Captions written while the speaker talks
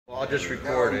I'll just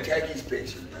record it. Take his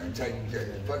picture, man.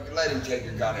 Let him take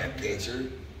your goddamn picture.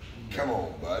 Come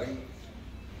on, buddy.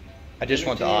 I just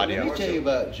want the audio. Let me tell you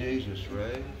about Jesus,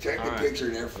 Ray. Take the picture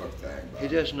and every fuck thing, buddy.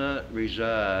 He does not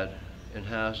reside in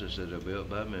houses that are built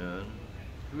by men.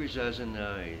 He resides in the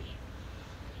eyes.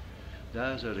 The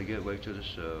eyes are the gateway to the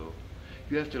soul.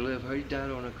 You have to live. He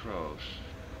died on a cross.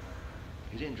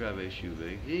 He didn't drive an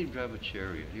SUV. He didn't drive a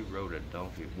chariot. He rode a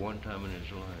donkey one time in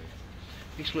his life.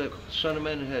 He slept. Son of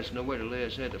man that has nowhere to lay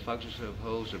his head. The foxes have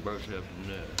holes. The birds have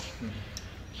nests.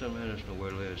 Son of man has nowhere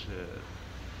to lay his head.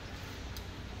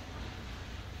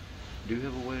 Do you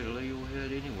have a way to lay your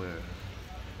head anywhere?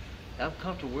 I'm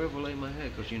comfortable wherever I lay my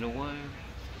head, because you know why?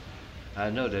 I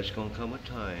know there's going to come a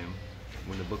time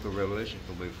when the book of Revelation is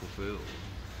going to be fulfilled.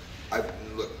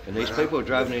 And these people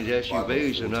driving these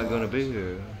SUVs are not going to be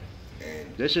here.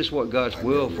 This is what God's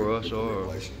will for us are.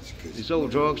 These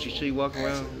old drunks you see walking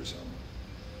around,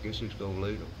 guess who's going to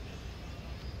lead them?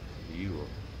 You are.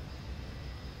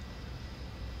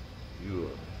 You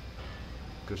are.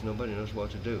 Because nobody knows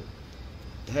what to do.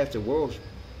 Half the world's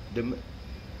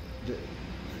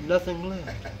nothing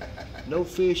left. No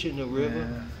fish in the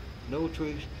river, no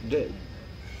trees, dead.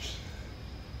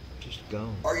 Just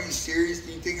gone. Are you serious?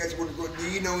 Do you think that's what it's going to do?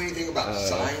 Do you know anything about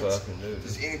science? I fucking do.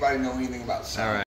 Does anybody know anything about science? All right.